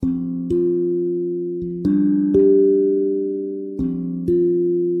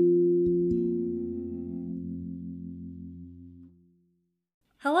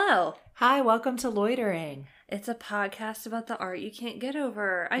Hi, welcome to Loitering. It's a podcast about the art you can't get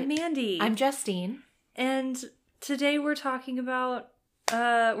over. I'm Mandy. I'm Justine. And today we're talking about,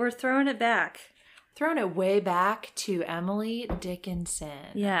 we're throwing it back. Throwing it way back to Emily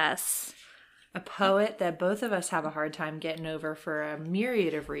Dickinson. Yes. A poet that both of us have a hard time getting over for a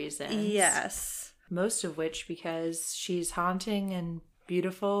myriad of reasons. Yes. Most of which because she's haunting and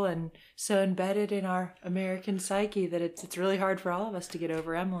beautiful and so embedded in our American psyche that it's really hard for all of us to get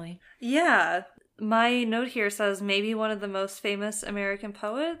over Emily. Yeah. My note here says maybe one of the most famous American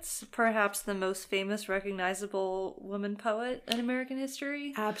poets, perhaps the most famous recognizable woman poet in American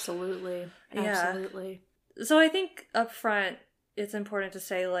history. Absolutely. Yeah. Absolutely. So I think up front, it's important to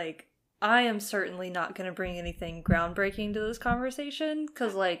say, like, I am certainly not going to bring anything groundbreaking to this conversation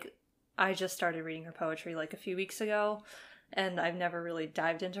because, like, I just started reading her poetry, like, a few weeks ago, and I've never really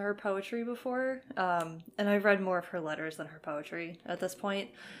dived into her poetry before. And I've read more of her letters than her poetry at this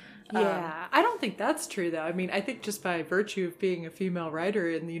point. Yeah, I don't think that's true, though. I mean, I think just by virtue of being a female writer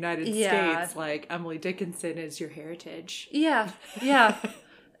in the United States, like, Emily Dickinson is your heritage. Yeah,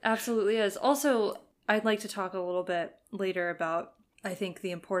 absolutely is. Also, I'd like to talk a little bit later about, I think,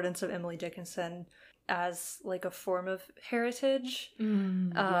 the importance of Emily Dickinson as, like, a form of heritage.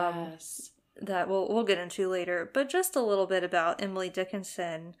 Yes. That we'll get into later. But just a little bit about Emily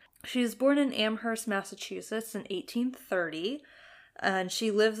Dickinson. She was born in Amherst, Massachusetts in 1830. And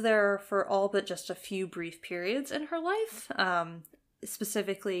she lived there for all but just a few brief periods in her life.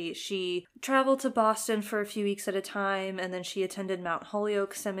 Specifically, she traveled to Boston for a few weeks at a time, and then she attended Mount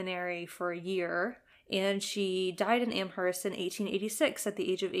Holyoke Seminary for a year. And she died in Amherst in 1886 at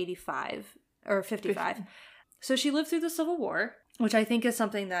the age of 85, or 55. So she lived through the Civil War, which I think is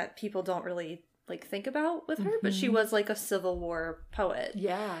something that people don't really, like, think about with her, but she was, like, a Civil War poet.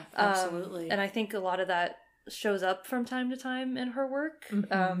 Yeah, absolutely. And I think a lot of that shows up from time to time in her work.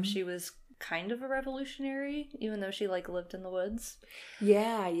 She was kind of a revolutionary, even though she, like, lived in the woods.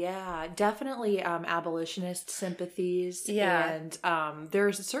 Yeah. Definitely abolitionist sympathies. Yeah. And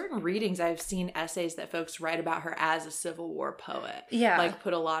there's certain readings I've seen essays that folks write about her as a Civil War poet. Yeah. Like,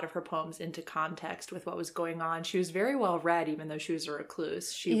 put a lot of her poems into context with what was going on. She was very well read, even though she was a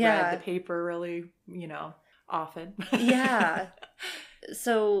recluse. She read the paper really, often. Yeah.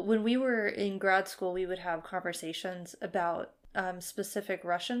 So when we were in grad school, we would have conversations about specific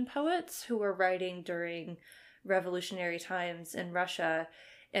Russian poets who were writing during revolutionary times in Russia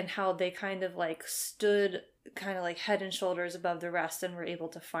and how they kind of, like, stood kind of, like, head and shoulders above the rest and were able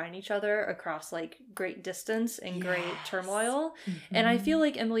to find each other across, like, great distance and great turmoil. And I feel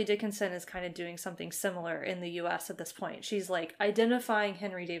like Emily Dickinson is kind of doing something similar in the US at this point. She's, like, identifying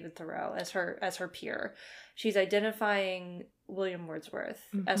Henry David Thoreau as her peer. She's identifying William Wordsworth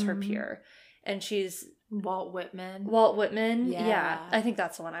as her peer. And she's Walt Whitman. Yeah. I think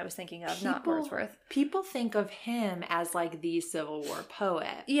that's the one I was thinking of, not Wordsworth. People think of him as, like, the Civil War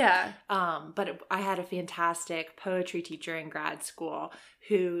poet. Yeah. But I had a fantastic poetry teacher in grad school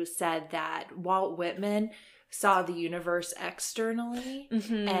who said that Walt Whitman saw the universe externally,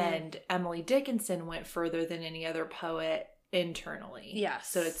 and Emily Dickinson went further than any other poet internally. Yes.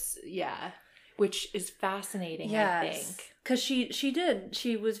 So it's, which is fascinating, I think. Because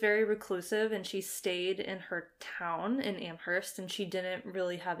she was very reclusive and she stayed in her town in Amherst and she didn't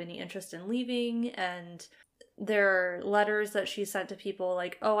really have any interest in leaving. And there are letters that she sent to people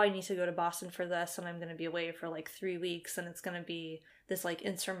like, oh, I need to go to Boston for this and I'm going to be away for, like, 3 weeks and it's going to be this, like,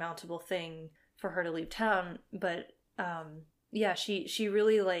 insurmountable thing for her to leave town. But she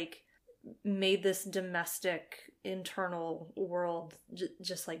really, like, made this domestic internal world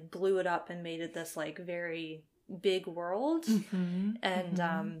just, like, blew it up and made it this, like, very big world.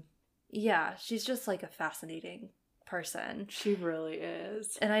 And she's just, like, a fascinating person. She really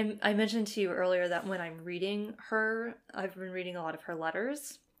is. And I mentioned to you earlier that when I'm reading her, I've been reading a lot of her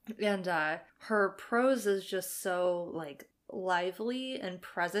letters, and her prose is just so, like, lively and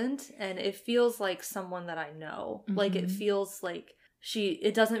present, and it feels like someone that I know. Like, it feels like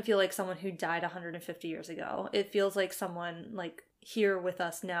it doesn't feel like someone who died 150 years ago. It feels like someone, like, here with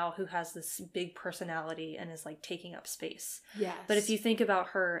us now who has this big personality and is, like, taking up space. Yes. But if you think about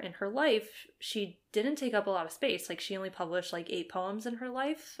her in her life, she didn't take up a lot of space. Like, she only published, like, 8 poems in her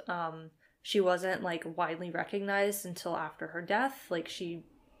life. She wasn't, like, widely recognized until after her death. Like, she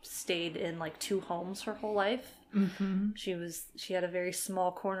stayed in, like, 2 homes her whole life. She had a very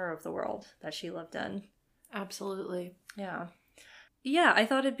small corner of the world that she lived in. Absolutely. Yeah, I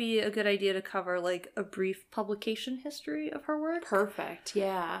thought it'd be a good idea to cover, like, a brief publication history of her work. Perfect,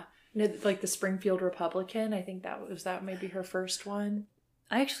 yeah. Like the Springfield Republican, I think that maybe her first one.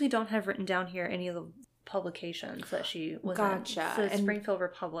 I actually don't have written down here any of the publications that she was Gotcha. in. So And Springfield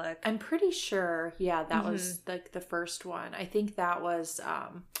Republic. I'm pretty sure, yeah, that was like the first one. I think that was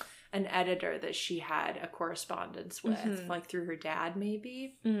an editor that she had a correspondence with, like through her dad,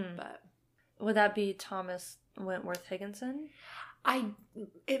 maybe. But would that be Thomas Wentworth Higginson?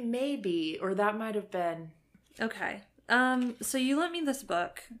 It may be, or that might have been. Okay. So you lent me this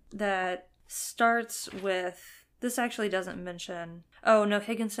book that starts with. This actually doesn't mention. Oh no,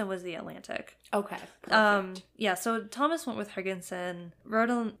 Higginson was the Atlantic. Okay. Perfect. Yeah. So Thomas Wentworth Higginson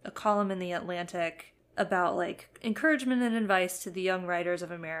wrote a column in the Atlantic about like encouragement and advice to the young writers of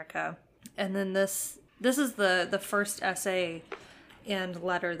America, and then this is the first essay and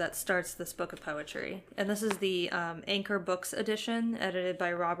letter that starts this book of poetry, and this is the Anchor Books edition, edited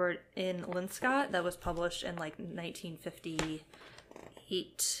by Robert N. Linscott, that was published in like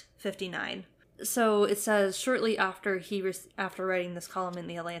 1959. So it says, shortly after after writing this column in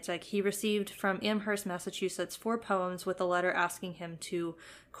the Atlantic, he received from Amherst, Massachusetts, 4 poems with a letter asking him to,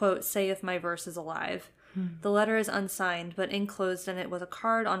 quote, say if my verse is alive. The letter is unsigned, but enclosed in it was a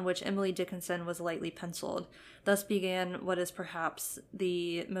card on which Emily Dickinson was lightly penciled. Thus began what is perhaps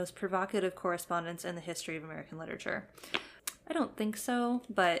the most provocative correspondence in the history of American literature. I don't think so,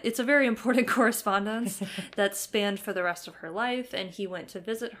 but it's a very important correspondence that spanned for the rest of her life, and he went to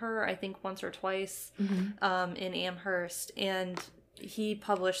visit her, I think, once or twice in Amherst, and he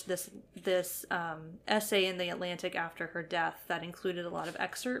published this essay in the Atlantic after her death that included a lot of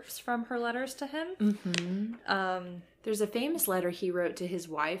excerpts from her letters to him. There's a famous letter he wrote to his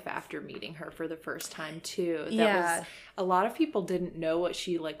wife after meeting her for the first time too. Was, a lot of people didn't know what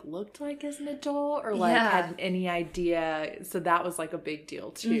she like looked like as an adult or like had any idea. So that was like a big deal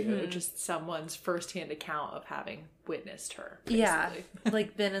too. Just someone's firsthand account of having witnessed her. Basically. Yeah,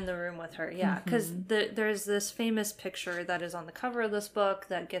 like been in the room with her. Yeah, because there's this famous picture that is on the cover of this book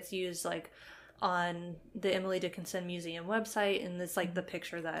that gets used like on the Emily Dickinson Museum website, and it's like the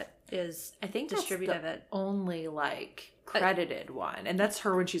picture that is distributed of it. Only like credited one, and that's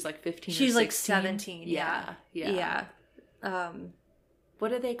her when she's like 15. She's or 16. Like 17. Yeah.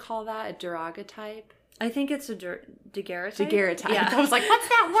 What do they call that? A daguerreotype? I think it's a daguerreotype. Daguerreotype. Yeah. I was like, what's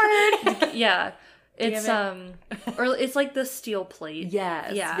that word? Yeah. It's or it's like the steel plate.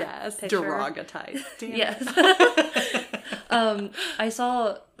 Yes. Picture. Daguerreotype. Yes. I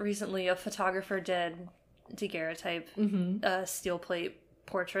saw recently a photographer did daguerreotype steel plate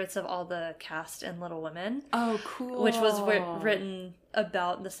portraits of all the cast in Little Women. Oh, cool. Which was written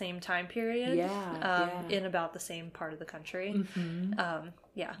about the same time period. In about the same part of the country.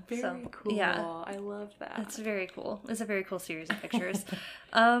 Very cool. Yeah. I love that. It's very cool. It's a very cool series of pictures.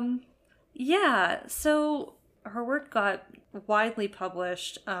 So her work got widely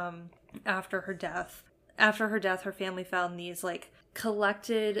published after her death. After her death, her family found these like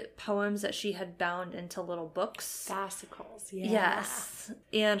collected poems that she had bound into little books. Fascicles, Yes.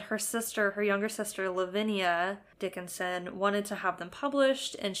 And her younger sister, Lavinia Dickinson, wanted to have them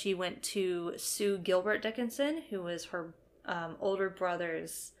published, and she went to Sue Gilbert Dickinson, who was her older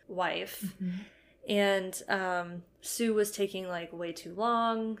brother's wife. And Sue was taking like way too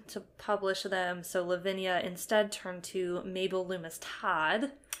long to publish them, so Lavinia instead turned to Mabel Loomis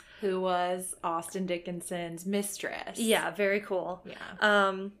Todd, who was Austin Dickinson's mistress. Yeah, very cool.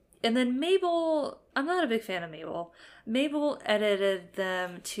 Yeah. And then Mabel, I'm not a big fan of Mabel. Mabel edited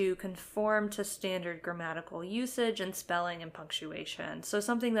them to conform to standard grammatical usage and spelling and punctuation. So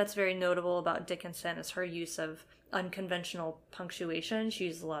something that's very notable about Dickinson is her use of unconventional punctuation. She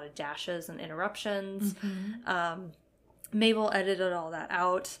used a lot of dashes and interruptions. Mabel edited all that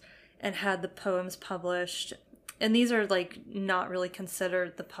out and had the poems published. And these are like not really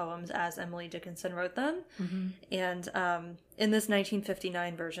considered the poems as Emily Dickinson wrote them. And in this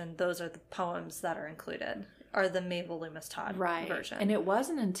 1959 version, those are the poems that are included, are the Mabel Loomis Todd version. And it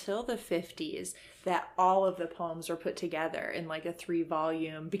wasn't until the 50s that all of the poems were put together in like a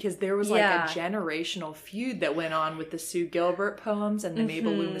 3-volume, because there was like a generational feud that went on with the Sue Gilbert poems and the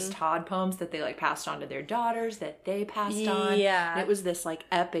Mabel Loomis Todd poems that they like passed on to their daughters, that they passed on. And it was this like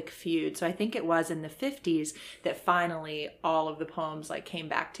epic feud. So I think it was in the 50s that finally all of the poems like came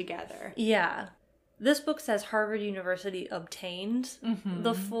back together. Yeah. This book says Harvard University obtained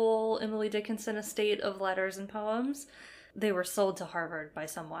the full Emily Dickinson estate of letters and poems. They were sold to Harvard by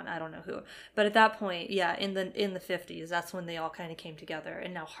someone, I don't know who. But at that point, in the 50s, that's when they all kind of came together,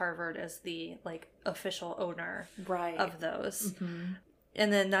 and now Harvard is the like official owner of those.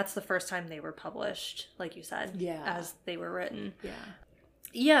 And then that's the first time they were published, like you said, as they were written.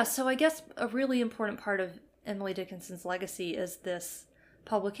 Yeah, so I guess a really important part of Emily Dickinson's legacy is this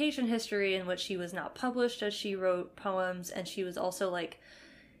publication history in which she was not published as she wrote poems, and she was also like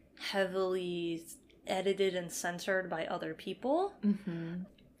heavily edited and censored by other people. Mm-hmm.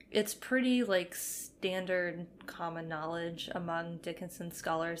 It's pretty, like, standard common knowledge among Dickinson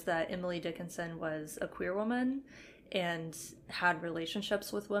scholars that Emily Dickinson was a queer woman and had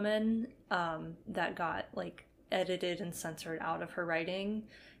relationships with women that got, like, edited and censored out of her writing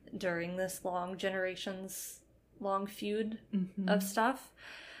during this generations-long feud of stuff.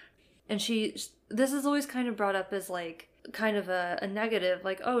 And this is always kind of brought up as, like, kind of a negative,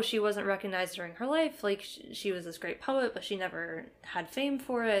 like, oh, she wasn't recognized during her life, like, she was this great poet, but she never had fame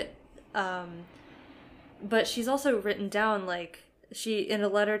for it. But she's also written down, like, in a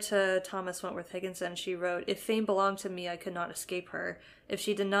letter to Thomas Wentworth Higginson, she wrote, "If fame belonged to me, I could not escape her. If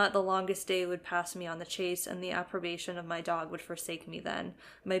she did not, the longest day would pass me on the chase, and the approbation of my dog would forsake me then.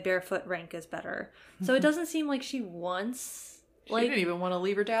 My barefoot rank is better." So it doesn't seem like she wants... She didn't even want to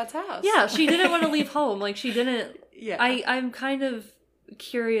leave her dad's house. Yeah, she didn't want to leave home. Like, she didn't... Yeah. I'm kind of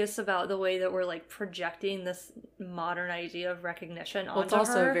curious about the way that we're, like, projecting this modern idea of recognition onto her. It's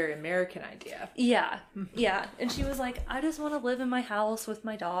also a very American idea. Yeah, yeah. And she was like, I just want to live in my house with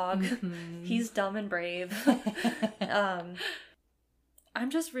my dog. He's dumb and brave. I'm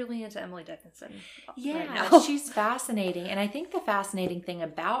just really into Emily Dickinson right now. She's fascinating. And I think the fascinating thing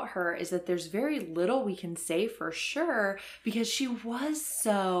about her is that there's very little we can say for sure because she was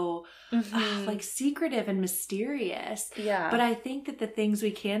so like secretive and mysterious. Yeah. But I think that the things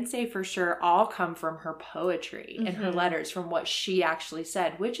we can say for sure all come from her poetry and her letters, from what she actually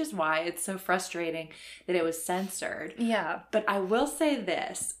said, which is why it's so frustrating that it was censored. Yeah. But I will say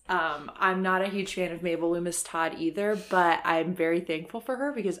this. I'm not a huge fan of Mabel Loomis Todd either, but I'm very thankful for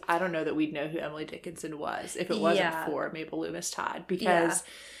her because I don't know that we'd know who Emily Dickinson was if it wasn't for Mabel Loomis Todd, because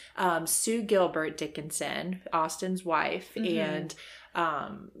Sue Gilbert Dickinson, Austen's wife, and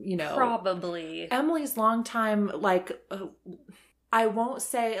you know, probably Emily's longtime, like, I won't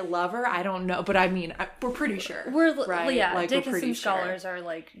say a lover, I don't know, but I mean, we're pretty sure. Right? Yeah, like, Dickinson scholars are,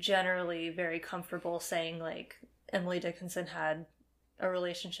 like, generally very comfortable saying, like, Emily Dickinson had a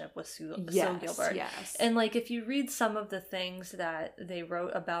relationship with Sue Gilbert. Yes. And, like, if you read some of the things that they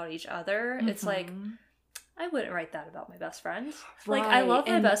wrote about each other, it's like, I wouldn't write that about my best friend. Like, I love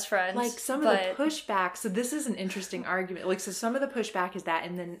my best friend. Like, some of the pushback, so this is an interesting argument. Like, so some of the pushback is that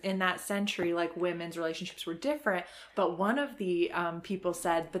in that century, like, women's relationships were different. But one of the people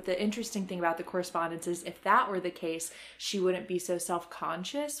said, but the interesting thing about the correspondence is if that were the case, she wouldn't be so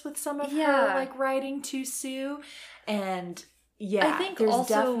self-conscious with some of her, like, writing to Sue. And... yeah, I think there's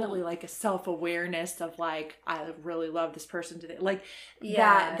also definitely, like, a self-awareness of, like, I really love this person today. Like,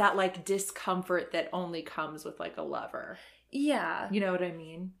 that, like, discomfort that only comes with, like, a lover. Yeah. You know what I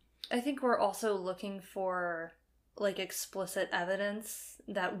mean? I think we're also looking for, like, explicit evidence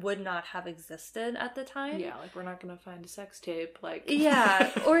that would not have existed at the time. Yeah, like, we're not going to find a sex tape, like... yeah,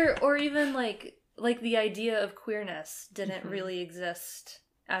 or even, like the idea of queerness didn't really exist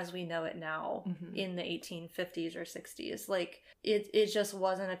as we know it now in the 1850s or 60s. Like, it just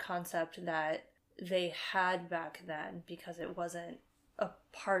wasn't a concept that they had back then because it wasn't a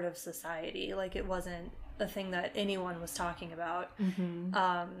part of society. Like, it wasn't a thing that anyone was talking about.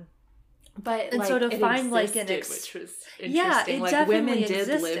 But, and like, so to find, existed, like, which was interesting. Yeah, it like, definitely women did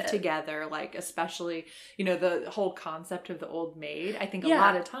existed. live together, like, especially, you know, the whole concept of the old maid, I think a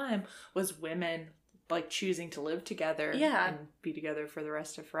lot of time was women, like, choosing to live together and be together for the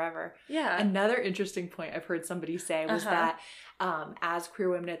rest of forever. Yeah. Another interesting point I've heard somebody say was that as queer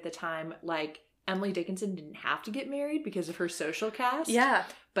women at the time, like, Emily Dickinson didn't have to get married because of her social caste. Yeah.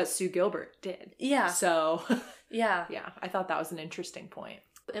 But Sue Gilbert did. Yeah. So, yeah, I thought that was an interesting point.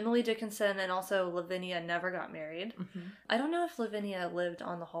 Emily Dickinson and also Lavinia never got married. I don't know if Lavinia lived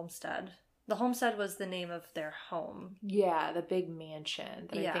on the homestead. The homestead was the name of their home. Yeah, the big mansion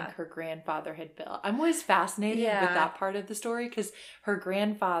that I think her grandfather had built. I'm always fascinated with that part of the story because her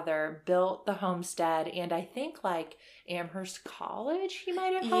grandfather built the homestead, and I think, like, Amherst College he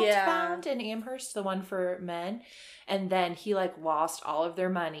might have helped found in Amherst, the one for men. And then he, like, lost all of their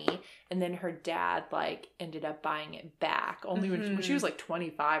money, and then her dad, like, ended up buying it back only when she was, like,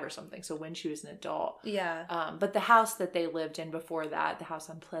 25 or something, so when she was an adult. Yeah. But the house that they lived in before that, the house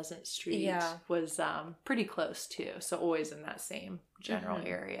on Pleasant Street, was pretty close too, so always in that same general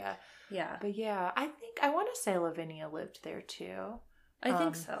area. Yeah. But yeah, I want to say Lavinia lived there too. I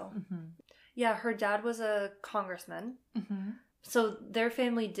think so. Yeah, her dad was a congressman. So their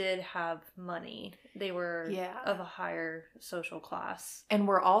family did have money. They were of a higher social class. And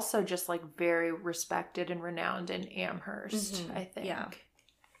were also just, like, very respected and renowned in Amherst, I think. Yeah.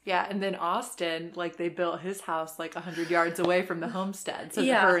 Yeah, and then Austin, like, they built his house like 100 yards away from the homestead so that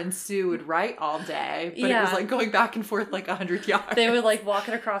Yeah. her and Sue would write all day, but it was Yeah. like going back and forth like 100 yards. They would like walk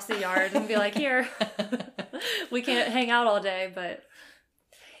it across the yard and be like, here, we can't hang out all day, but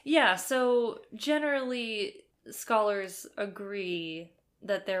yeah, so generally scholars agree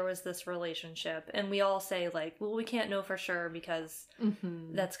that there was this relationship, and we all say like, well, we can't know for sure because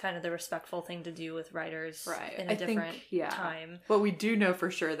that's kind of the respectful thing to do with writers in a different time. What we do know for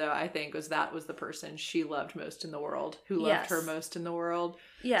sure, though, I think, was that was the person she loved most in the world, who loved her most in the world.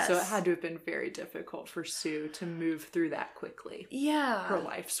 Yes. So it had to have been very difficult for Sue to move through that quickly. Yeah. Her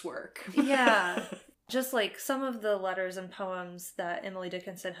life's work. Yeah. Just like some of the letters and poems that Emily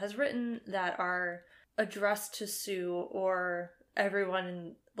Dickinson has written that are addressed to Sue, or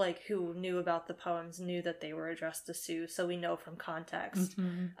everyone like who knew about the poems knew that they were addressed to Sue, so we know from context.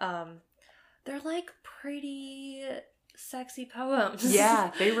 They're like pretty sexy poems.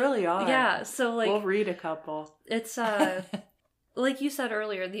 Yeah, they really are. Yeah, so like we'll read a couple. It's like you said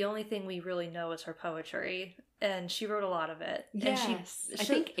earlier, the only thing we really know is her poetry, and she wrote a lot of it. Yes. And I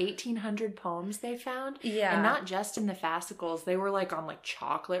think 1,800 poems they found. Yeah. And not just in the fascicles. They were like on like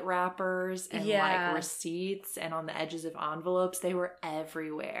chocolate wrappers and like receipts and on the edges of envelopes. They were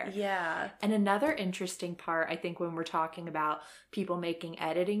everywhere. Yeah. And another interesting part, I think, when we're talking about people making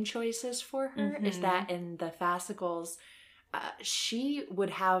editing choices for her is that in the fascicles, she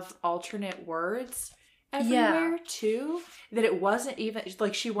would have alternate words everywhere too, that it wasn't even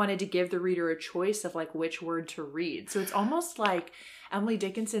like she wanted to give the reader a choice of like which word to read. So it's almost like Emily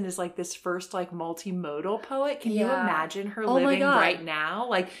Dickinson is like this first like multimodal poet. Can you imagine her living right now?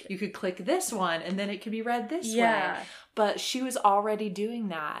 Like you could click this one and then it could be read this way. But she was already doing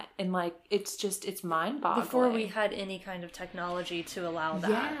that, and like it's mind-boggling. Before we had any kind of technology to allow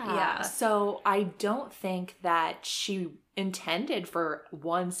that. Yeah. So I don't think that she intended for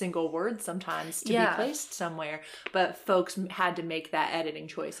one single word sometimes to be placed somewhere, but folks had to make that editing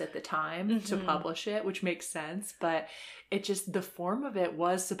choice at the time to publish it, which makes sense. But it just, the form of it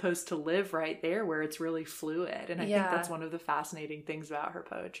was supposed to live right there where it's really fluid, and I think that's one of the fascinating things about her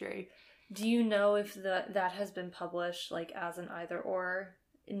poetry. Do you know if that has been published like as an either or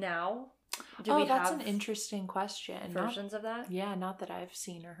now? That's an interesting question. Versions of that? Yeah, not that I've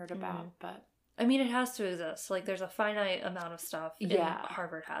seen or heard about, but I mean, it has to exist. Like, there's a finite amount of stuff, and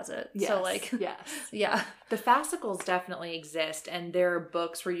Harvard has it. Yes, so, like, yeah. The fascicles definitely exist, and there are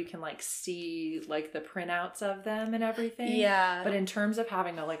books where you can, like, see, like, the printouts of them and everything. Yeah. But in terms of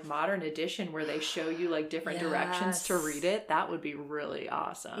having a, like, modern edition where they show you, like, different directions to read it, that would be really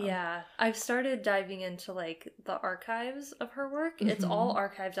awesome. Yeah. I've started diving into, like, the archives of her work. It's all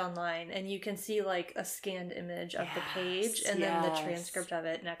archived online, and you can see, like, a scanned image of the page, and then the transcript of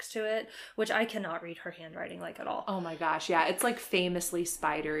it next to it, which I cannot read her handwriting like at all. Oh my gosh, yeah, it's like famously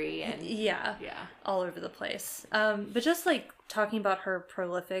spidery and all over the place. But just like talking about her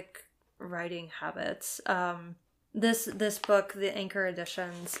prolific writing habits, this book, the Anchor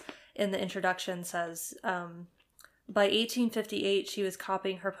Editions, in the introduction says, by 1858 she was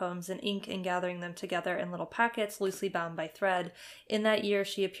copying her poems in ink and gathering them together in little packets loosely bound by thread. In that year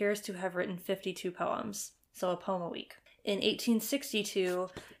she appears to have written 52 poems, so a poem a week. In 1862,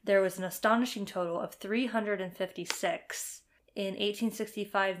 there was an astonishing total of 356. In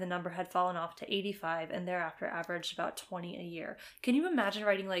 1865, the number had fallen off to 85, and thereafter averaged about 20 a year. Can you imagine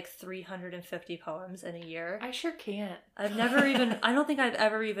writing like 350 poems in a year? I sure can't. I don't think I've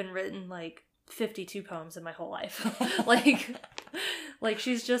ever even written like 52 poems in my whole life. like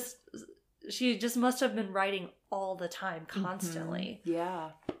she just must have been writing all the time, constantly. Yeah.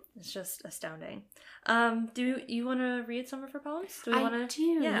 It's just astounding. Do you want to read some of her poems? I do.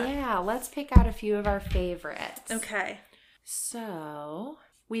 Yeah. Let's pick out a few of our favorites. Okay. So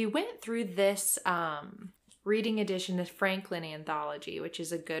we went through this reading edition, the Franklin Anthology, which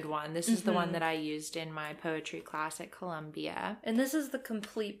is a good one. This is the one that I used in my poetry class at Columbia. And this is the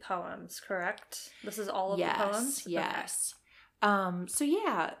complete poems, correct? This is all of the poems? Yes. So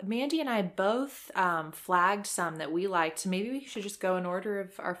yeah, Mandy and I both flagged some that we liked. So maybe we should just go in order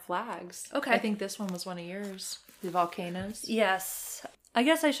of our flags. Okay. I think this one was one of yours. The volcanoes. Yes. I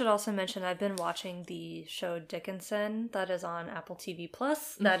guess I should also mention I've been watching the show Dickinson that is on Apple TV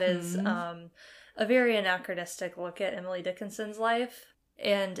Plus. That is a very anachronistic look at Emily Dickinson's life.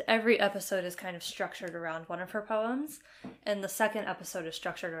 And every episode is kind of structured around one of her poems. And the second episode is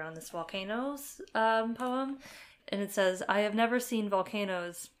structured around this volcanoes poem. And it says, I have never seen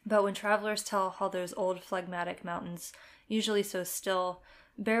volcanoes, but when travelers tell how those old phlegmatic mountains, usually so still,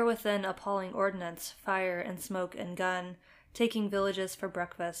 bear within appalling ordnance, fire and smoke and gun, taking villages for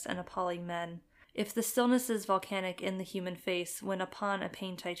breakfast and appalling men, If the stillness is volcanic in the human face, when upon a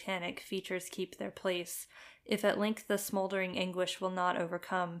pain titanic features keep their place, if at length the smoldering anguish will not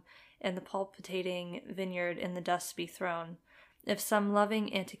overcome, and the palpitating vineyard in the dust be thrown, if some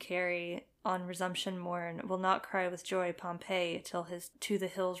loving antiquary on resumption morn will not cry with joy Pompeii till his to the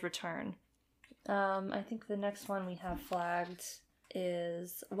hills return. I think the next one we have flagged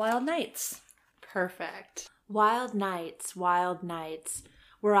is Wild Nights. Perfect. Wild nights,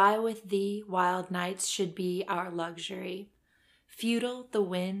 were I with thee, wild nights should be our luxury. Futile the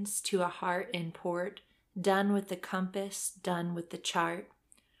winds to a heart in port, done with the compass, done with the chart.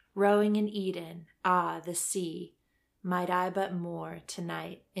 Rowing in Eden, the sea, might I but moor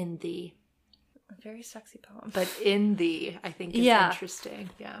tonight in thee. A very sexy poem. But in thee, I think is interesting.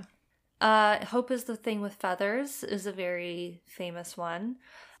 Yeah. Hope is the thing with feathers is a very famous one.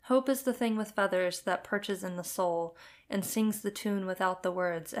 Hope is the thing with feathers that perches in the soul and sings the tune without the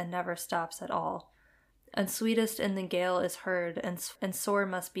words and never stops at all. And sweetest in the gale is heard, and sore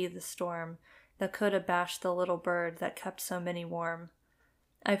must be the storm that could abash the little bird that kept so many warm.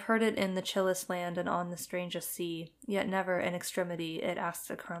 I've heard it in the chillest land and on the strangest sea, yet never in extremity it asks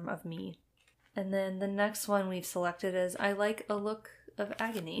a crumb of me. And then the next one we've selected is I Like a Look of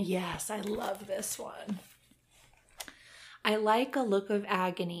Agony. Yes, I love this one. I like a look of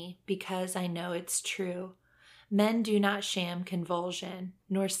agony because I know it's true. Men do not sham convulsion,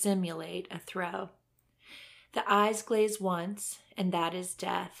 nor simulate a throe. The eyes glaze once, and that is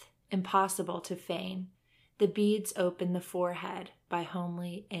death, impossible to feign. The beads open the forehead, by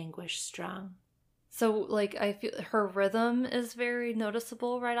homely anguish strung. So, like, I feel her rhythm is very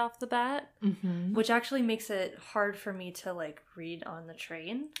noticeable right off the bat, which actually makes it hard for me to, like, read on the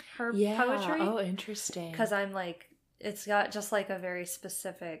train, her poetry. Oh, interesting. Because I'm, like, it's got just, like, a very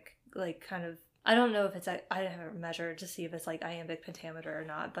specific, like, kind of, I don't know if it's, I haven't measured to see if it's, like, iambic pentameter or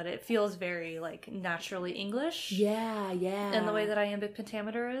not, but it feels very, like, naturally English. Yeah. In the way that iambic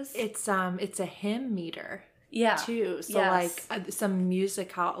pentameter is. It's a hymn meter. Yeah. Too. So like some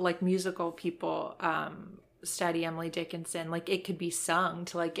musical people study Emily Dickinson. Like it could be sung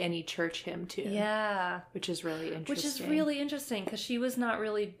to like any church hymn tune. Yeah. Which is really interesting. Which is really interesting because she was not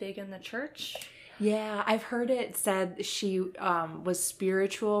really big in the church. Yeah, I've heard it said she was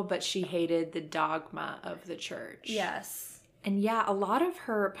spiritual, but she hated the dogma of the church. Yes. And yeah, a lot of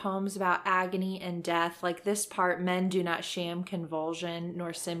her poems about agony and death, like this part, men do not sham convulsion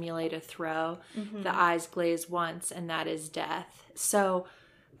nor simulate a throe. The eyes glaze once, and that is death. So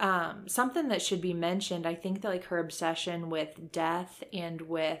something that should be mentioned, I think that like her obsession with death and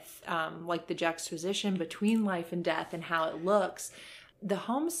with like the juxtaposition between life and death and how it looks, the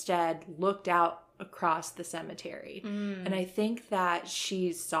homestead looked out across the cemetery. And I think that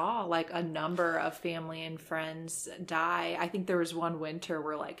she saw like a number of family and friends die. I think there was one winter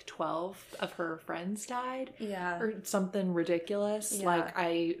where like 12 of her friends died. Yeah. Or something ridiculous. Yeah.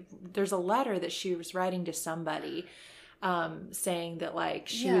 Like there's a letter that she was writing to somebody saying that like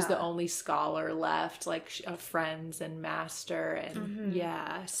she was the only scholar left, like of friends and master. And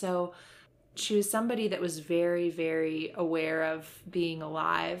so she was somebody that was very, very aware of being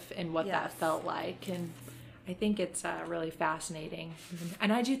alive and what that felt like. And I think it's really fascinating.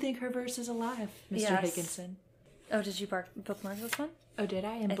 And I do think her verse is alive, Mr. Higginson. Oh, did you bookmark this one? Oh, did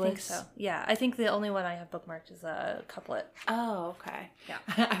I? I think so. Yeah, I think the only one I have bookmarked is a couplet. Oh, okay. Yeah.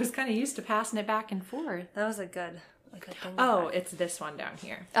 I was kind of used to passing it back and forth. That was a good thing. Oh, it's this one down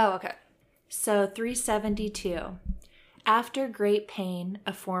here. Oh, okay. So 372. After great pain,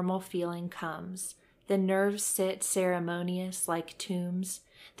 a formal feeling comes. The nerves sit ceremonious like tombs.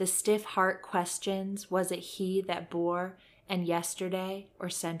 The stiff heart questions, was it he that bore, and yesterday or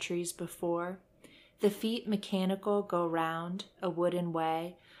centuries before? The feet mechanical go round a wooden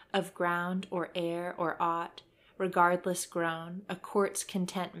way of ground or air or aught, regardless grown, a court's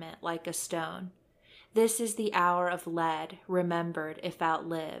contentment like a stone. This is the hour of lead, remembered if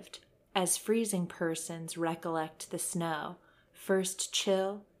outlived, as freezing persons recollect the snow, first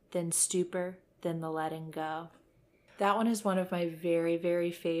chill, then stupor, then the letting go. That one is one of my very,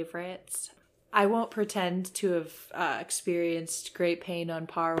 very favorites. I won't pretend to have experienced great pain on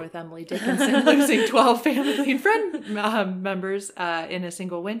par with Emily Dickinson losing 12 family and friend members in a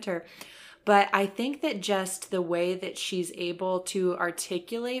single winter. But I think that just the way that she's able to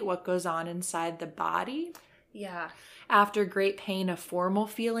articulate what goes on inside the body. Yeah. After great pain, a formal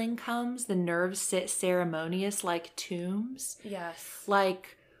feeling comes. The nerves sit ceremonious like tombs. Yes.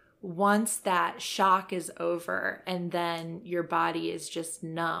 Like once that shock is over and then your body is just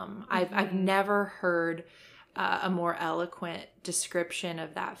numb. I've never heard a more eloquent description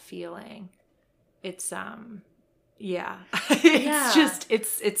of that feeling. It's Yeah.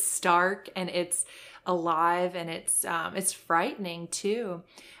 It's stark and it's alive and it's frightening too.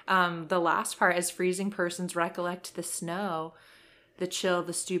 The last part, as freezing persons recollect the snow, the chill,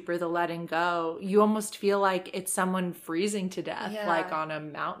 the stupor, the letting go, you almost feel like it's someone freezing to death, like on a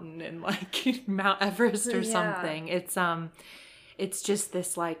mountain in like Mount Everest or something. It's just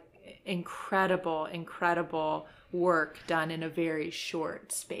this like incredible work done in a very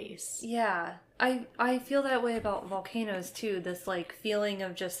short space. Yeah. I feel that way about volcanoes too. This like feeling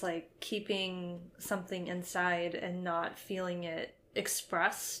of just like keeping something inside and not feeling it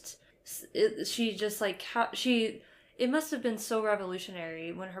expressed. She just like it must have been so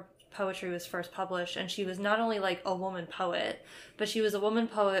revolutionary when her poetry was first published, and she was not only like a woman poet, but she was a woman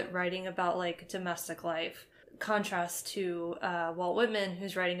poet writing about like domestic life. Contrast to Walt Whitman,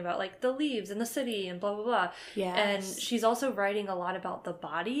 who's writing about like the leaves and the city and blah blah blah. Yes. And she's also writing a lot about the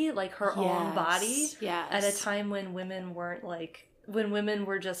body, like her own body. Yes. At a time when women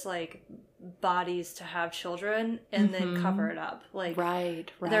were just like bodies to have children and then cover it up. Like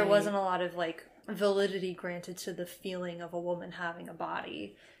right. There wasn't a lot of like validity granted to the feeling of a woman having a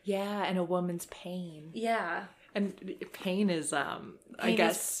body. Yeah, and a woman's pain. Yeah. And pain is, I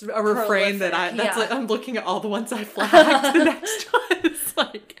guess, is a refrain prolific. like, I'm looking at all the ones I flagged. The next one is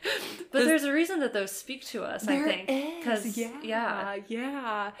like... But there's a reason that those speak to us, I think. There is,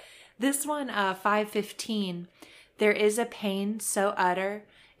 yeah. This one, 515, there is a pain so utter,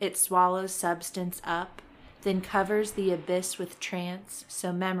 it swallows substance up, then covers the abyss with trance,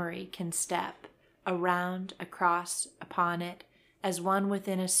 so memory can step around, across, upon it, as one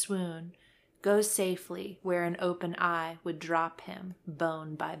within a swoon, goes safely where an open eye would drop him,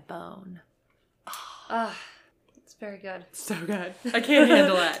 bone by bone. It's very good. So good. I can't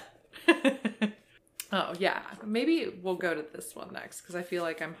handle it. Oh, yeah. Maybe we'll go to this one next, because I feel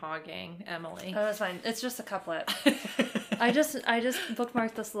like I'm hogging Emily. Oh, that's fine. It's just a couplet. I just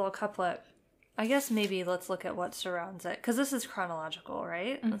bookmarked this little couplet. I guess maybe let's look at what surrounds it, because this is chronological,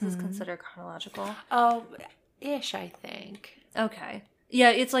 right? Mm-hmm. This is considered chronological. Oh, ish, I think. Okay.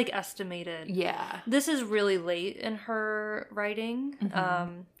 Yeah, it's like estimated. Yeah. This is really late in her writing.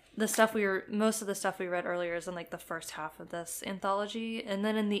 Mm-hmm. Most of the stuff we read earlier is in like the first half of this anthology. And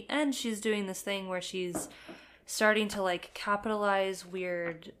then in the end, she's doing this thing where she's starting to like capitalize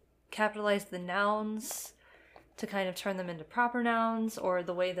the nouns to kind of turn them into proper nouns, or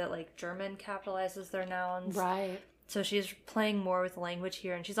the way that like German capitalizes their nouns. Right. So she's playing more with language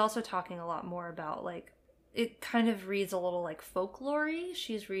here. And she's also talking a lot more about like, it kind of reads a little like folklore-y.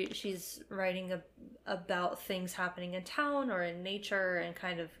 She's writing about things happening in town or in nature and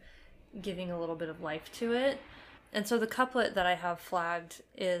kind of giving a little bit of life to it. And so the couplet that I have flagged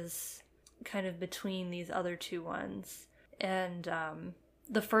is kind of between these other two ones. And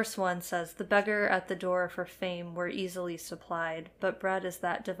the first one says, "The beggar at the door for fame were easily supplied, but bread is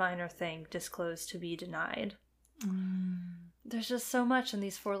that diviner thing disclosed to be denied." There's just so much in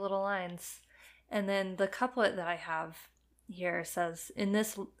these 4 little lines. And then the couplet that I have here says, "In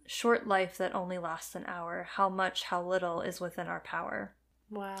this short life that only lasts an hour, how much, how little is within our power."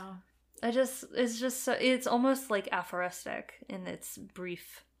 Wow. It's almost like aphoristic in its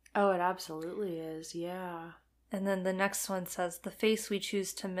brief. Oh, it absolutely is, yeah. And then the next one says, "The face we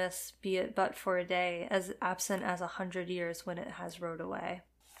choose to miss, be it but for a day, as absent as 100 years when it has rode away."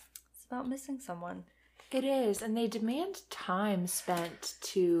 It's about missing someone. It is, and they demand time spent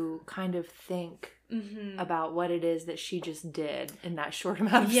to kind of think about what it is that she just did in that short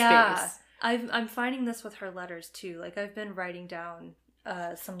amount of space. I'm finding this with her letters too. Like I've been writing down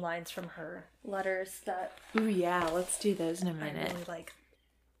some lines from her letters that... Ooh, yeah, let's do those in a minute. I really like.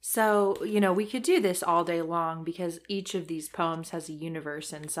 So, we could do this all day long because each of these poems has a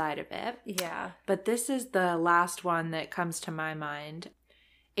universe inside of it. Yeah. But this is the last one that comes to my mind.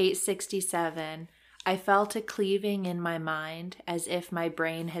 867. I felt a cleaving in my mind as if my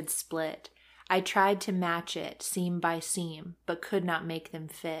brain had split. I tried to match it seam by seam, but could not make them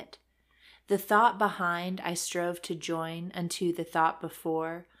fit. The thought behind I strove to join unto the thought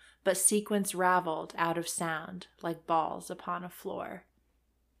before, but sequence raveled out of sound like balls upon a floor.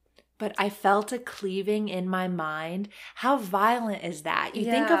 But I felt a cleaving in my mind. How violent is that? You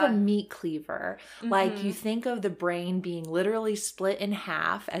think of a meat cleaver. Like you think of the brain being literally split in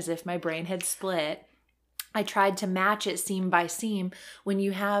half as if my brain had split. I tried to match it seam by seam when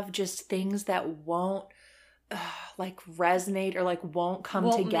you have just things that won't like resonate or like won't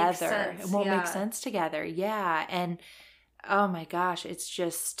come together. It won't make sense together. Yeah. And oh my gosh, it's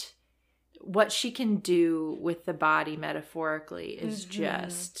just what she can do with the body metaphorically is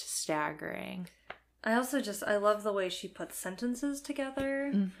just staggering. I love the way she puts sentences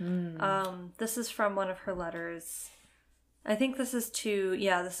together. This is from one of her letters. I think this is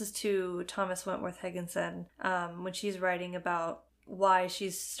to Thomas Wentworth Higginson, when she's writing about why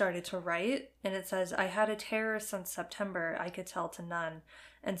she's started to write. And it says, "I had a terror since September, I could tell to none.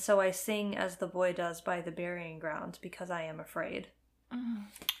 And so I sing as the boy does by the burying ground, because I am afraid."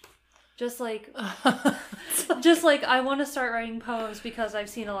 Just like I want to start writing poems because I've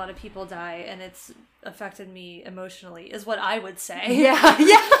seen a lot of people die and it's affected me emotionally, is what I would say. Yeah.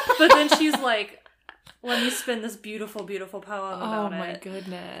 But then she's like, let me spin this beautiful, beautiful poem about it. Oh my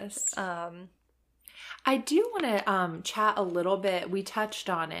goodness. I do want to chat a little bit. We touched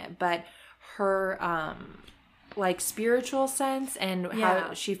on it, but her like spiritual sense and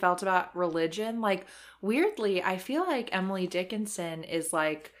how she felt about religion. Like, weirdly, I feel like Emily Dickinson is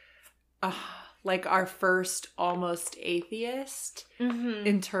like our first almost atheist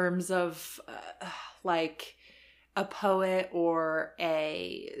in terms of like a poet or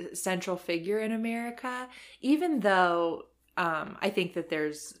a central figure in America, even though I think that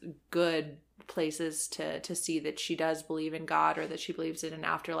there's good places to see that she does believe in God or that she believes in an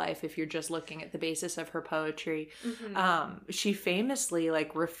afterlife. If you're just looking at the basis of her poetry, she famously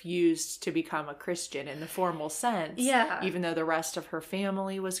like refused to become a Christian in the formal sense. Yeah. Even though the rest of her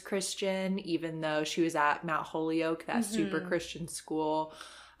family was Christian, even though she was at Mount Holyoke, that super Christian school.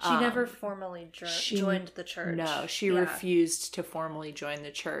 She never formally joined the church. No, she refused to formally join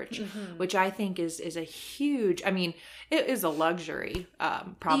the church, which I think is a huge, I mean, it is a luxury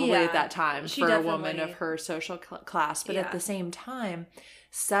probably at that time for a woman of her social class. But at the same time,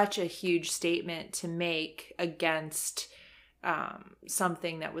 such a huge statement to make against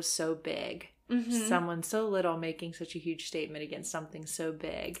something that was so big. Someone so little making such a huge statement against something so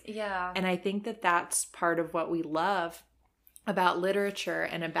big. Yeah. And I think that that's part of what we love about literature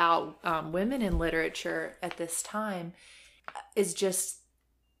and about women in literature at this time is just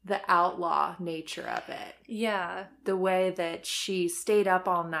the outlaw nature of it. Yeah. The way that she stayed up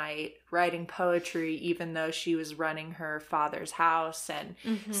all night writing poetry, even though she was running her father's house, and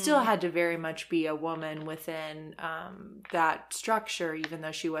still had to very much be a woman within that structure, even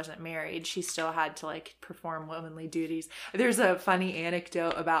though she wasn't married. She still had to like perform womanly duties. There's a funny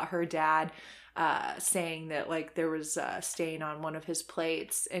anecdote about her dad saying that like there was a stain on one of his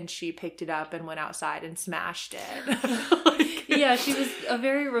plates and she picked it up and went outside and smashed it. Yeah, she was a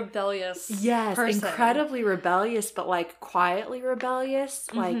very rebellious person. Incredibly rebellious, but like quietly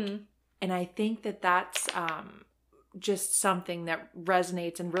rebellious. Like, and I think that that's just something that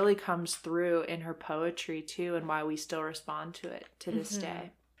resonates and really comes through in her poetry too, and why we still respond to it to this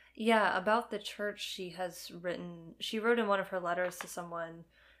day. Yeah, about the church, she wrote in one of her letters to someone,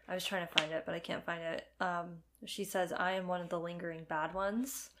 I was trying to find it, but I can't find it. She says, "I am one of the lingering bad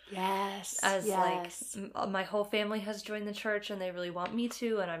ones." Yes. As like, my whole family has joined the church and they really want me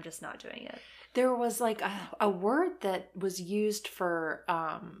to, and I'm just not doing it. There was like a word that was used for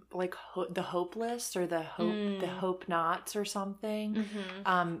like the hopeless or the hope nots or something.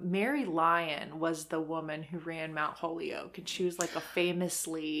 Mary Lyon was the woman who ran Mount Holyoke, and she was like a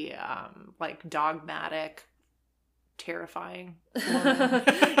famously like dogmatic, terrifying woman.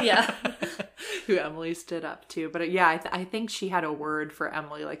 Who Emily stood up to. But I think she had a word for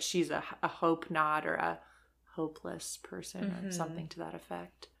Emily, like she's a hope not or a hopeless person or something to that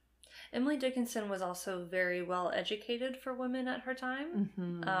effect. Emily Dickinson was also very well educated for women at her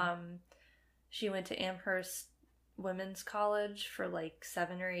time. She went to Amherst Women's College for like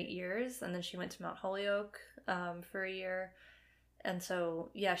 7 or 8 years, and then she went to Mount Holyoke for a year. And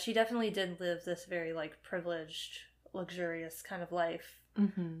so she definitely did live this very like privileged, luxurious kind of life.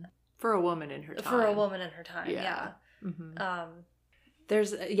 For a woman in her time.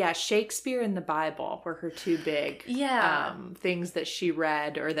 There's Shakespeare and the Bible were her two big things that she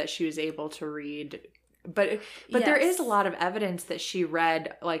read or that she was able to read. But there is a lot of evidence that she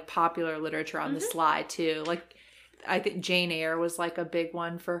read like popular literature on the sly too. Like I think Jane Eyre was like a big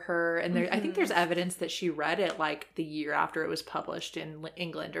one for her, and I think there's evidence that she read it like the year after it was published in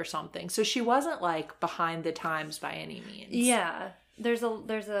England or something. So she wasn't like behind the times by any means. Yeah. There's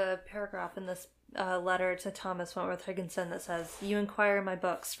a paragraph in this letter to Thomas Wentworth Higginson that says, "You inquire in my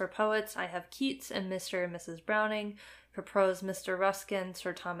books. For poets, I have Keats and Mr. and Mrs. Browning. For prose, Mr. Ruskin,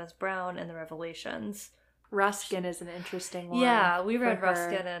 Sir Thomas Browne, and the Revelations." Ruskin is an interesting one. Yeah, we read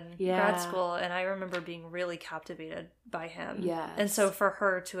Ruskin in grad school, and I remember being really captivated by him. Yeah. And so for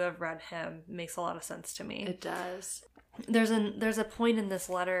her to have read him makes a lot of sense to me. It does. There's a point in this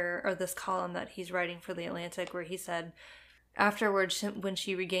letter, or this column that he's writing for The Atlantic, where he said, afterwards, when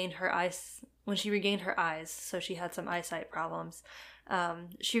she regained her eyes, so she had some eyesight problems,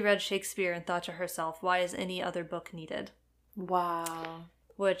 She read Shakespeare and thought to herself, why is any other book needed? Wow.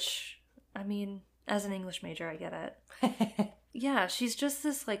 Which, I mean, as an English major, I get it. Yeah, she's just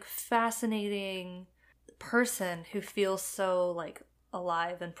this, like, fascinating person who feels so, like,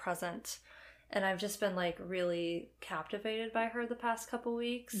 alive and present. And I've just been, like, really captivated by her the past couple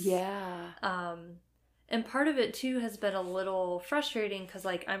weeks. Yeah. And part of it, too, has been a little frustrating because,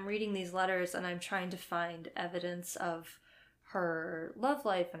 like, I'm reading these letters and I'm trying to find evidence of her love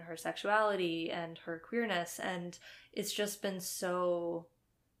life and her sexuality and her queerness. And it's just been so,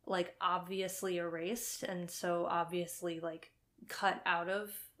 like, obviously erased and so obviously, like, cut out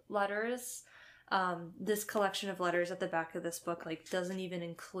of letters. This collection of letters at the back of this book, like, doesn't even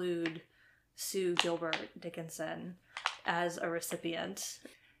include Sue Gilbert Dickinson as a recipient.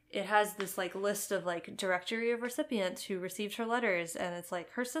 It has this, like, list of, like, directory of recipients who received her letters, and it's,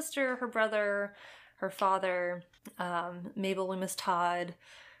 like, her sister, her brother, her father, Mabel Loomis Todd.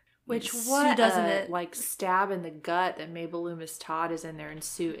 Which, what doesn't it like stab in the gut that Mabel Loomis Todd is in there and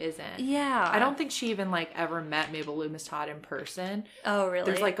Sue isn't. Yeah. I don't think she even, like, ever met Mabel Loomis Todd in person. Oh, really?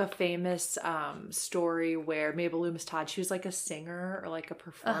 There's, like, a famous story where Mabel Loomis Todd, she was, like, a singer or, like, a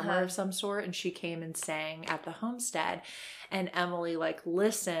performer of some sort, and she came and sang at the homestead, and Emily, like,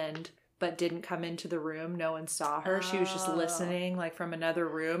 listened but didn't come into the room. No one saw her. She was just listening, like, from another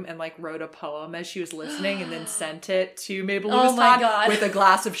room, and, like, wrote a poem as she was listening and then sent it to Mabel Loomis Todd with a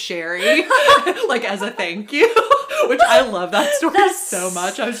glass of sherry, like, as a thank you, which I love that story so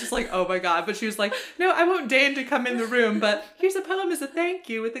much. I was just like, oh my God. But she was like, no, I won't deign to come in the room, but here's a poem as a thank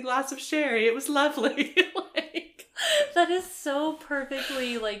you with a glass of sherry. It was lovely. Like, that is so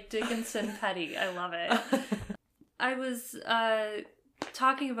perfectly, like, Dickinson petty. I love it. I was,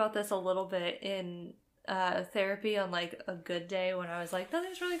 talking about this a little bit in therapy on, like, a good day when I was like,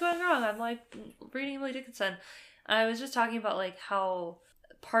 nothing's really going wrong. I'm, like, reading Emily Dickinson. And I was just talking about, like, how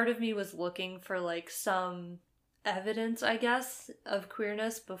part of me was looking for, like, some evidence, I guess, of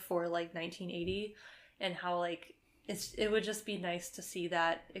queerness before, like, 1980, and how, like, it would just be nice to see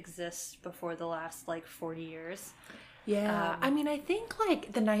that exist before the last, like, 40 years. Yeah, I mean, I think,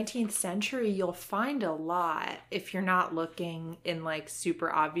 like, the 19th century, you'll find a lot if you're not looking in, like,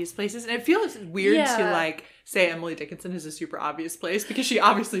 super obvious places. And it feels weird to, like, say Emily Dickinson is a super obvious place because she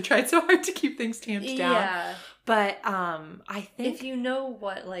obviously tried so hard to keep things tamped down. Yeah. But I think... if you know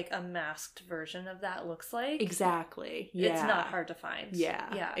what, like, a masked version of that looks like... Exactly. Yeah. It's not hard to find.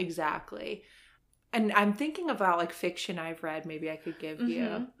 Yeah, exactly. And I'm thinking about, like, fiction I've read maybe I could give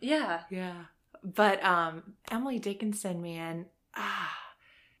you. Yeah. Yeah. But Emily Dickinson, man,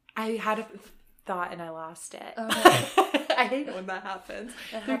 I had a thought and I lost it. Okay. I hate it when that happens.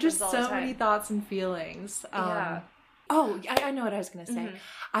 There are just so many thoughts and feelings. Yeah. Oh, I know what I was going to say.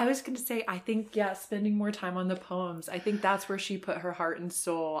 I was going to say, I think, spending more time on the poems. I think that's where she put her heart and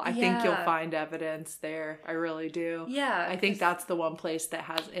soul. I think you'll find evidence there. I really do. Yeah. I think that's the one place that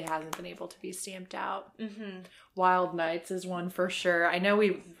hasn't been able to be stamped out. Wild Nights is one for sure. I know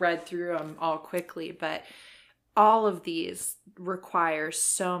we read through them all quickly, but all of these require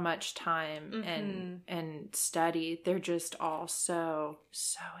so much time and study. They're just all so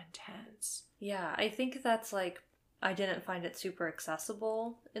intense. Yeah, I think that's, like, I didn't find it super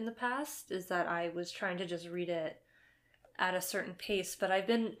accessible in the past, is that I was trying to just read it at a certain pace, but I've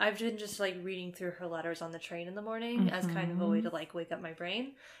been just, like, reading through her letters on the train in the morning as kind of a way to, like, wake up my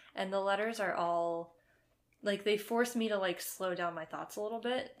brain. And the letters are all, like, they force me to, like, slow down my thoughts a little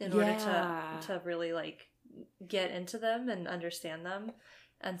bit in order to really, like, get into them and understand them.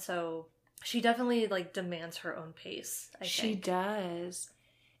 And so she definitely, like, demands her own pace, I think. She does.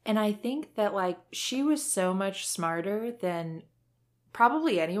 And I think that, like, she was so much smarter than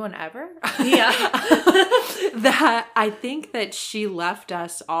probably anyone ever. Yeah. That I think that she left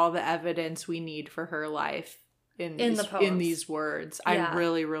us all the evidence we need for her life in these words. Yeah. I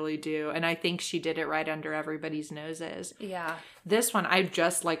really, really do. And I think she did it right under everybody's noses. Yeah. This one, I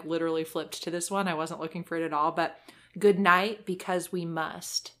just, like, literally flipped to this one. I wasn't looking for it at all. But good night, because we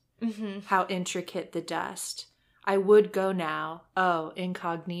must. How intricate the dust. I would go now, oh,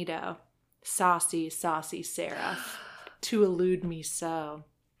 incognito, saucy seraph, to elude me so.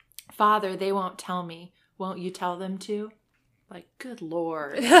 Father, they won't tell me. Won't you tell them to? Like, good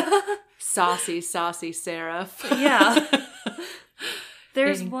Lord. saucy seraph. Yeah.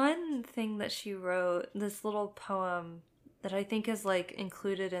 There's one thing that she wrote, this little poem that I think is, like,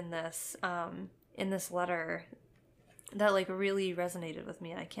 included in this letter that, like, really resonated with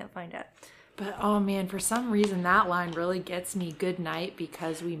me, and I can't find it. But, oh man, for some reason that line really gets me. Good night,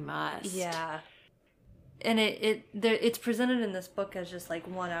 because we must. Yeah. And it's presented in this book as just, like,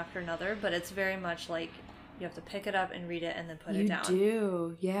 one after another, but it's very much, like, You have to pick it up and read it and then put You it down. You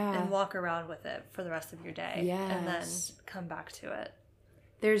do, yeah. And walk around with it for the rest of your day. Yes. And then come back to it.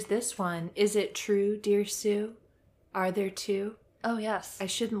 There's this one. Is it true, dear Sue? Are there two? Oh, yes. I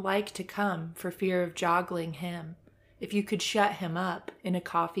shouldn't like to come for fear of joggling him. If you could shut him up in a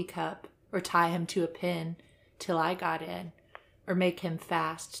coffee cup or tie him to a pin till I got in, or make him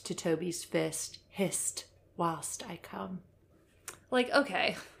fast to Toby's fist, hissed whilst I come. Like,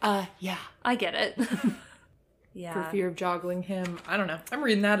 okay. Yeah. I get it. Yeah. For fear of joggling him. I don't know. I'm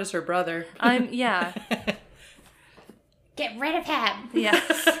reading that as her brother. Yeah. Get rid of him.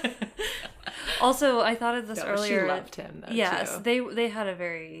 Yes. Also, I thought of this earlier. She loved him, though, yes, too. they had a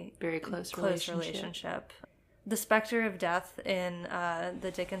very close relationship. The Spectre of Death in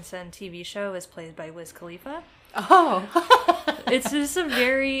the Dickinson TV show is played by Wiz Khalifa. Oh. It's a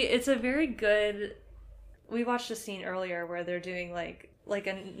very good. We watched a scene earlier where they're doing like a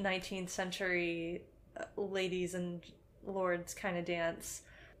 19th century ladies and lords kind of dance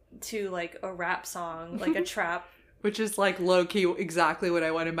to like a rap song, like a trap. Which is like low-key exactly what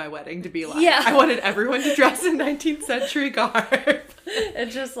I wanted my wedding to be like. Yeah. I wanted everyone to dress in 19th century garb. And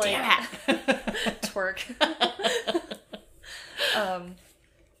just like twerk.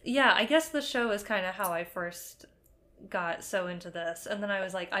 Yeah, I guess the show is kind of how I first got so into this. And then I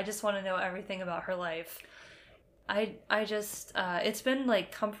was like, I just want to know everything about her life. I just, it's been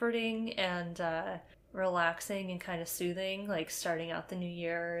like comforting and relaxing and kind of soothing, like starting out the new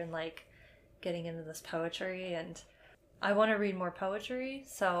year and like getting into this poetry, and I want to read more poetry,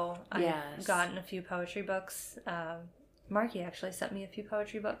 so I've gotten a few poetry books. Marky actually sent me a few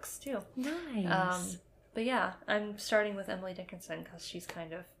poetry books too. Nice. But yeah, I'm starting with Emily Dickinson because she's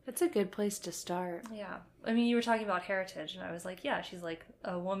kind of... That's a good place to start. Yeah. I mean, you were talking about heritage, and I was like, yeah, she's like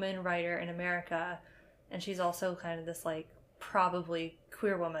a woman writer in America, and she's also kind of this like probably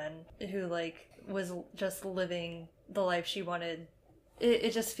queer woman who like was just living the life she wanted.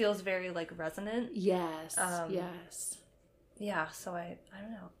 It just feels very like resonant. Yes. Yes. Yeah, so I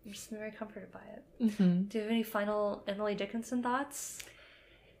don't know. I'm just very comforted by it. Mm-hmm. Do you have any final Emily Dickinson thoughts?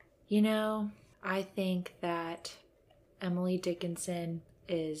 You know, I think that Emily Dickinson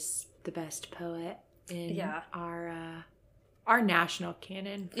is the best poet in our national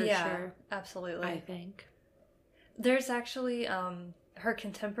canon for sure. Absolutely. I think. There's actually her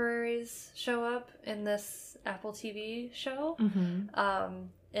contemporaries show up in this Apple TV show. Mm-hmm.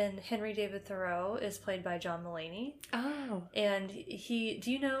 And Henry David Thoreau is played by John Mulaney. Oh. And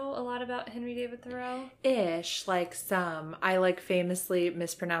do you know a lot about Henry David Thoreau? Ish, like some. I like famously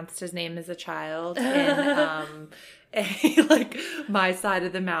mispronounced his name as a child in a like My Side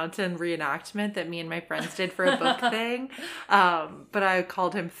of the Mountain reenactment that me and my friends did for a book thing. But I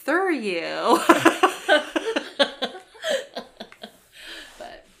called him Thuryu.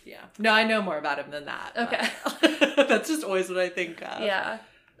 But yeah. No, I know more about him than that. Okay. That's just always what I think of. Yeah.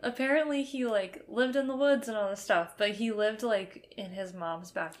 Apparently he like lived in the woods and all this stuff, but he lived like in his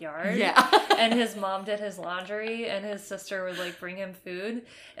mom's backyard. Yeah. And his mom did his laundry and his sister would like bring him food.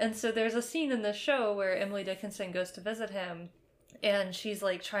 And so there's a scene in the show where Emily Dickinson goes to visit him and she's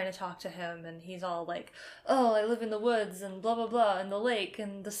like trying to talk to him and he's all like, oh, I live in the woods and blah blah blah and the lake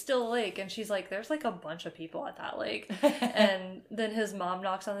and the still lake, and she's like, there's like a bunch of people at that lake. And then his mom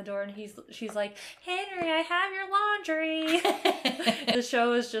knocks on the door and she's like, Henry, I have your laundry. The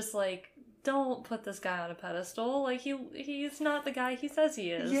show is just like, don't put this guy on a pedestal. Like he's not the guy he says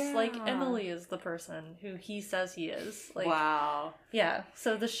he is. Yeah. Like Emily is the person who he says he is. Like, wow. Yeah.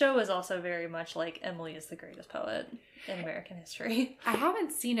 So the show is also very much like Emily is the greatest poet in American history. I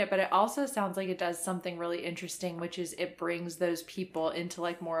haven't seen it, but it also sounds like it does something really interesting, which is it brings those people into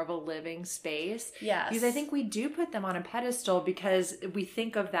like more of a living space. Yes. Because I think we do put them on a pedestal because we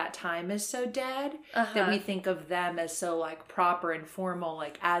think of that time as so dead, that we think of them as so like proper and formal,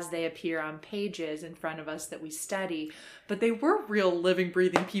 like as they appear on pages in front of us that we study. But they were real living,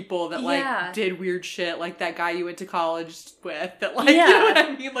 breathing people that like did weird shit, like that guy you went to college with, that like, you know what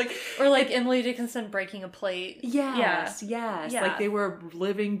I mean? Like, or like Emily Dickinson breaking a plate. Yes. Yeah. Like they were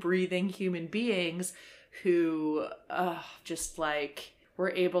living, breathing human beings who just like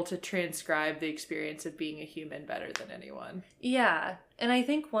were able to transcribe the experience of being a human better than anyone. Yeah. And I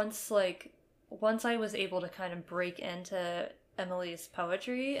think once I was able to kind of break into Emily's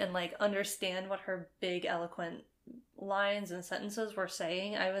poetry and like understand what her big eloquent lines and sentences were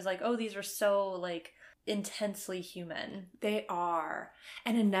saying, I was like, oh, these are so like intensely human. They are.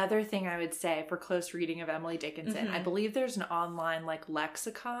 And another thing I would say for close reading of Emily Dickinson, I believe there's an online like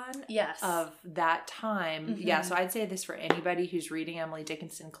lexicon of that time. Yeah, so I'd say this for anybody who's reading Emily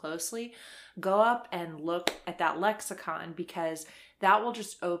Dickinson closely, go up and look at that lexicon, because that will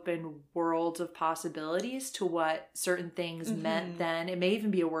just open worlds of possibilities to what certain things meant then. It may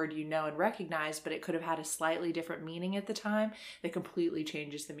even be a word you know and recognize, but it could have had a slightly different meaning at the time that completely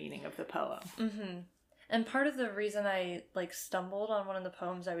changes the meaning of the poem. And part of the reason I like stumbled on one of the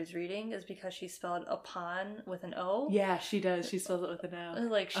poems I was reading is because she spelled upon with an O. Yeah, she does. She spells it with an O.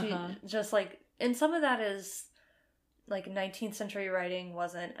 Like she just like, and some of that is like 19th century writing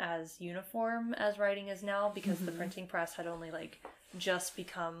wasn't as uniform as writing is now, because the printing press had only like just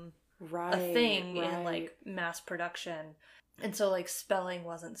become a thing in like mass production. And so like spelling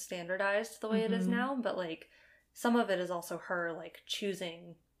wasn't standardized the way it is now, but like some of it is also her like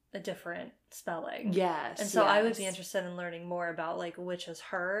choosing a different spelling. Yes. And so I would be interested in learning more about like which is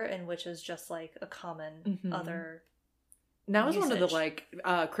her and which is just like a common other that was usage. One of the like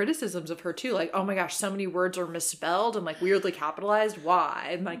criticisms of her too, like, oh my gosh, so many words are misspelled and like weirdly capitalized,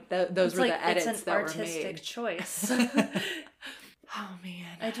 why? And like those were like, the edits that were made. It's an artistic choice. Oh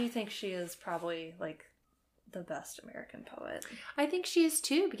man, I do think she is probably like the best American poet. I think she is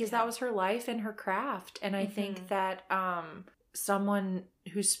too, because that was her life and her craft. And I think that someone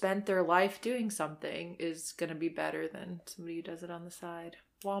who spent their life doing something is going to be better than somebody who does it on the side.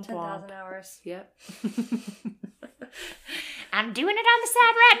 Womp 10,000 hours. Yep. I'm doing it on the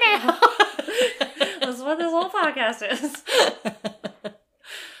side right now. That's what this whole podcast is.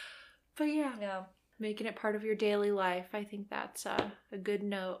 But yeah. Making it part of your daily life. I think that's a good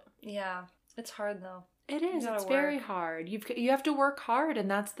note. Yeah. It's hard though. It is. It's very hard. You have to work hard,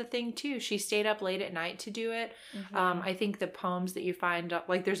 and that's the thing too. She stayed up late at night to do it. I think the poems that you find,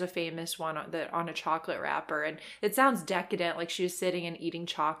 like there's a famous one on a chocolate wrapper, and it sounds decadent, like she was sitting and eating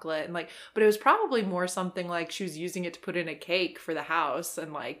chocolate, and like, but it was probably more something like she was using it to put in a cake for the house,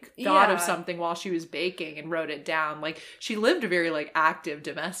 and like thought of something while she was baking and wrote it down. Like she lived a very like active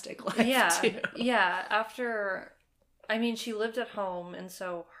domestic life too. Yeah. After. I mean, she lived at home, and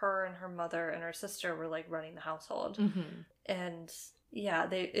so her and her mother and her sister were like running the household. And yeah,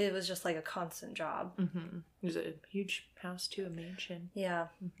 it was just like a constant job. It was a huge house too, a mansion. Yeah.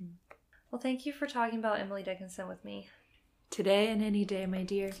 Well, thank you for talking about Emily Dickinson with me. Today and any day, my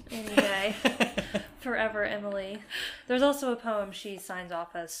dear. Any day. Forever, Emily. There's also a poem she signs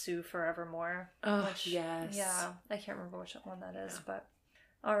off as Sue Forevermore. Oh, yes. Yeah, I can't remember which one that is, but...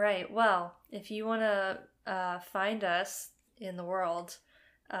 All right. Well, if you want to find us in the world,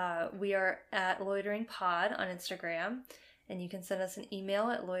 we are at Loitering Pod on Instagram, and you can send us an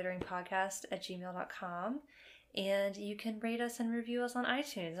email at loiteringpodcast@gmail.com, and you can rate us and review us on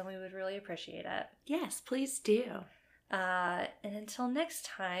iTunes, and we would really appreciate it. Yes, please do. And until next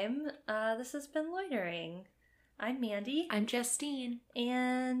time, this has been Loitering. I'm Mandy. I'm Justine.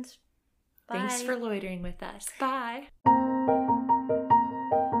 And bye. Thanks for loitering with us. Bye.